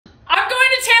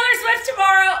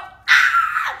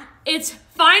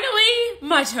finally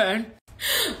my turn.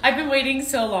 I've been waiting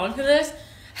so long for this.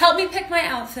 Help me pick my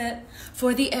outfit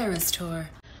for the ERAS tour.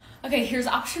 Okay, here's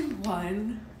option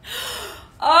 1.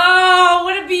 Oh,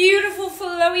 what a beautiful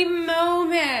flowy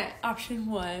moment. Option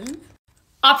 1.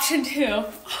 Option 2.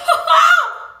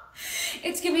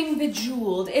 It's giving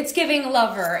bejeweled. It's giving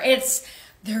lover. It's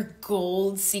their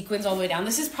gold sequins all the way down.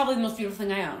 This is probably the most beautiful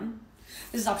thing I own.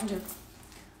 This is option 2.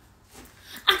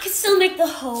 I could still make the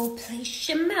whole place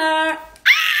shimmer.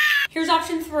 Here's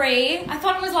option 3. I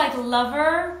thought it was like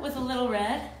lover with a little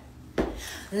red.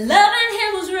 Loving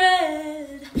him was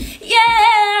red.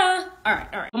 Yeah. All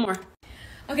right. One more.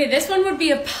 Okay, this one would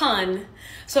be a pun.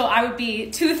 So I would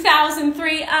be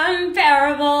 2003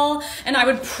 unbearable, and I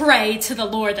would pray to the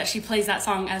Lord that she plays that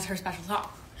song as her special song.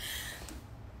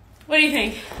 What do you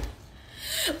think?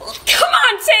 Come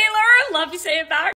on, Taylor. Love to say it back.